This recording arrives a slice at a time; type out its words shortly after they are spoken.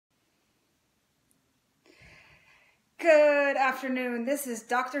Good afternoon. This is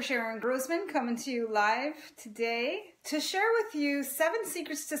Dr. Sharon Grossman coming to you live today to share with you 7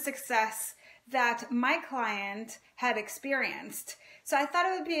 secrets to success that my client had experienced. So I thought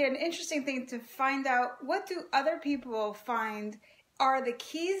it would be an interesting thing to find out, what do other people find are the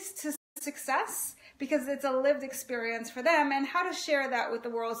keys to success, because it's a lived experience for them, and how to share that with the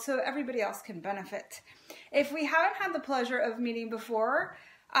world so everybody else can benefit. If we haven't had the pleasure of meeting before,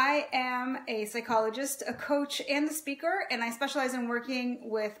 I am a psychologist, a coach, and a speaker, and I specialize in working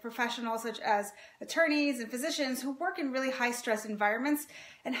with professionals such as attorneys and physicians who work in really high-stress environments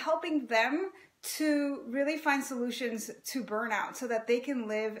and helping them to really find solutions to burnout so that they can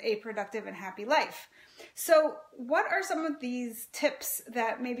live a productive and happy life. So what are some of these tips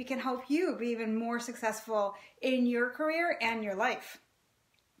that maybe can help you be even more successful in your career and your life?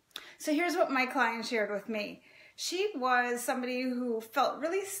 So here's what my client shared with me. She was somebody who felt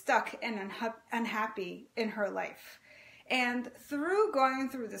really stuck and unhappy in her life. And through going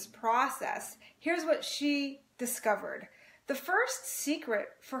through this process, here's what she discovered. The first secret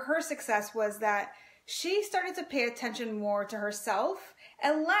for her success was that she started to pay attention more to herself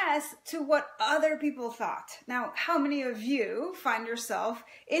and less to what other people thought. Now, how many of you find yourself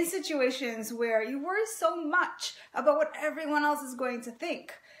in situations where you worry so much about what everyone else is going to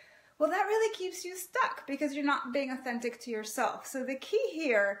think? Well, that really keeps you stuck because you're not being authentic to yourself. So the key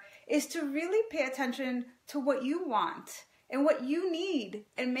here is to really pay attention to what you want and what you need,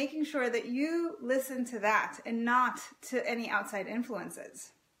 and making sure that you listen to that and not to any outside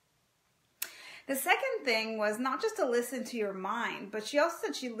influences. The second thing was not just to listen to your mind, but she also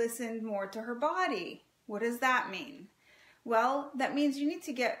said she listened more to her body. What does that mean? Well, that means you need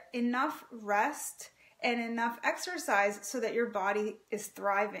to get enough rest and enough exercise so that your body is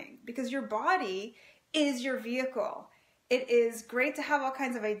thriving, because your body is your vehicle. It is great to have all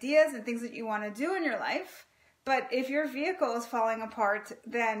kinds of ideas and things that you want to do in your life, but if your vehicle is falling apart,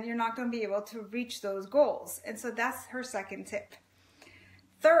 then you're not going to be able to reach those goals. And so that's her second tip.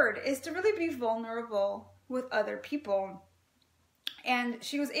 Third is to really be vulnerable with other people. And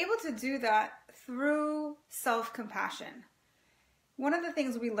she was able to do that through self-compassion. One of the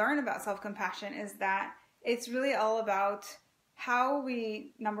things we learn about self-compassion is that it's really all about how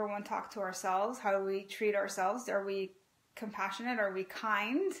we, number one, talk to ourselves, how we treat ourselves. Are we compassionate? Are we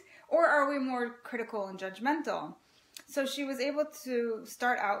kind? Or are we more critical and judgmental? So she was able to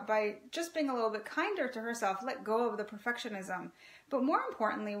start out by just being a little bit kinder to herself, let go of the perfectionism. But more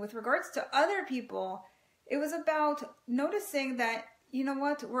importantly, with regards to other people, it was about noticing that, you know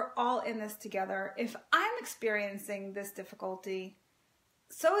what, we're all in this together. If I'm experiencing this difficulty,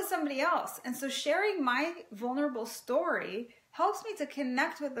 so is somebody else. And so sharing my vulnerable story helps me to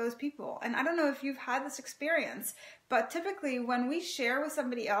connect with those people. And I don't know if you've had this experience, but typically when we share with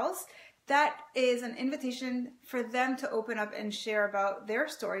somebody else, that is an invitation for them to open up and share about their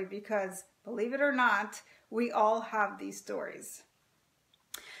story, because believe it or not, we all have these stories.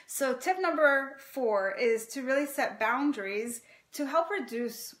 So tip number 4 is to really set boundaries to help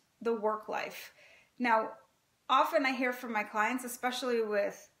reduce the work life. Now, often I hear from my clients, especially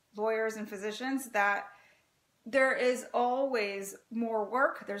with lawyers and physicians, that there is always more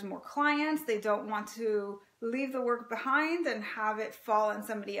work. There's more clients. They don't want to leave the work behind and have it fall on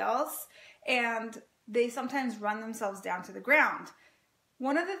somebody else. And they sometimes run themselves down to the ground.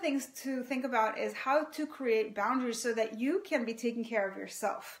 One of the things to think about is how to create boundaries so that you can be taking care of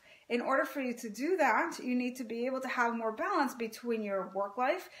yourself. In order for you to do that, you need to be able to have more balance between your work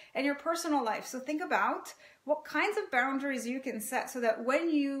life and your personal life. So think about what kinds of boundaries you can set so that when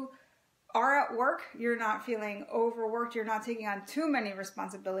you are at work, you're not feeling overworked, you're not taking on too many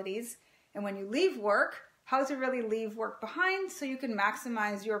responsibilities. And when you leave work, how to really leave work behind so you can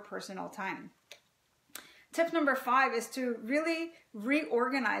maximize your personal time. Tip number 5 is to really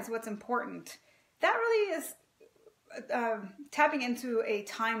reorganize what's important. That really is tapping into a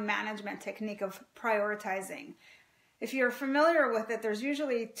time management technique of prioritizing. If you're familiar with it, there's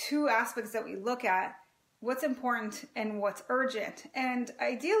usually 2 aspects that we look at: what's important and what's urgent. And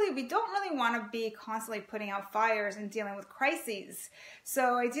ideally, we don't really want to be constantly putting out fires and dealing with crises.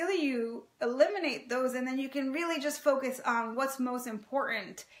 So ideally, you eliminate those, and then you can really just focus on what's most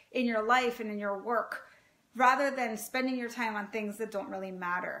important in your life and in your work, rather than spending your time on things that don't really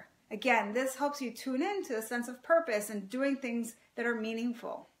matter. Again, this helps you tune into a sense of purpose and doing things that are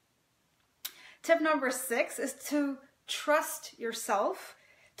meaningful. Tip number 6 is to trust yourself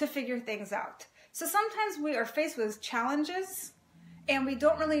to figure things out. So sometimes we are faced with challenges and we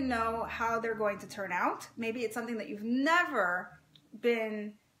don't really know how they're going to turn out. Maybe it's something that you've never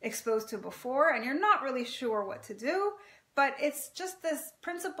been exposed to before and you're not really sure what to do, but it's just this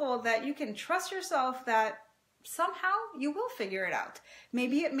principle that you can trust yourself that somehow you will figure it out.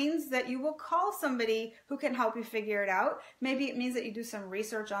 Maybe it means that you will call somebody who can help you figure it out. Maybe it means that you do some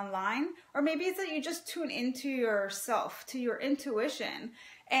research online, or maybe it's that you just tune into yourself, to your intuition,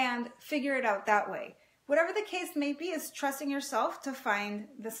 and figure it out that way. Whatever the case may be, is trusting yourself to find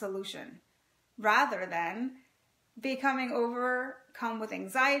the solution rather than becoming overcome with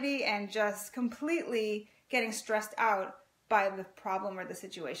anxiety and just completely getting stressed out by the problem or the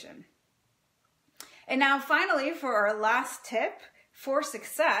situation. And now finally, for our last tip for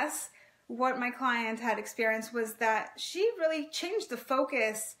success, what my client had experienced was that she really changed the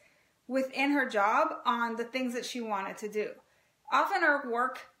focus within her job on the things that she wanted to do. Often our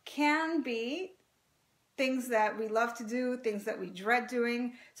work can be things that we love to do, things that we dread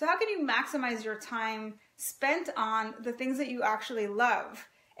doing. So how can you maximize your time spent on the things that you actually love,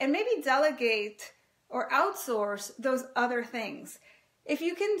 and maybe delegate or outsource those other things? If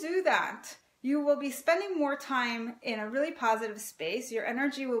you can do that, you will be spending more time in a really positive space. Your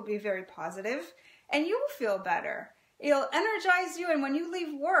energy will be very positive and you will feel better. It'll energize you, and when you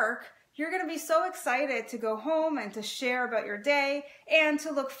leave work, you're going to be so excited to go home and to share about your day and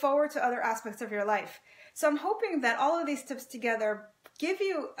to look forward to other aspects of your life. So I'm hoping that all of these tips together give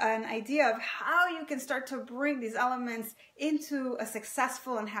you an idea of how you can start to bring these elements into a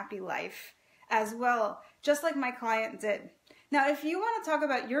successful and happy life as well, just like my client did. Now, if you want to talk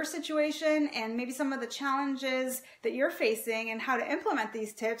about your situation and maybe some of the challenges that you're facing and how to implement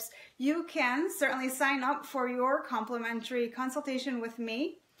these tips, you can certainly sign up for your complimentary consultation with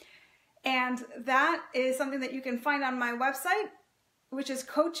me. And that is something that you can find on my website, which is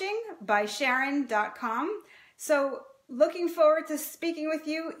coachingbysharon.com. So looking forward to speaking with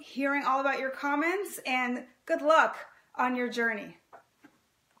you, hearing all about your comments, and good luck on your journey.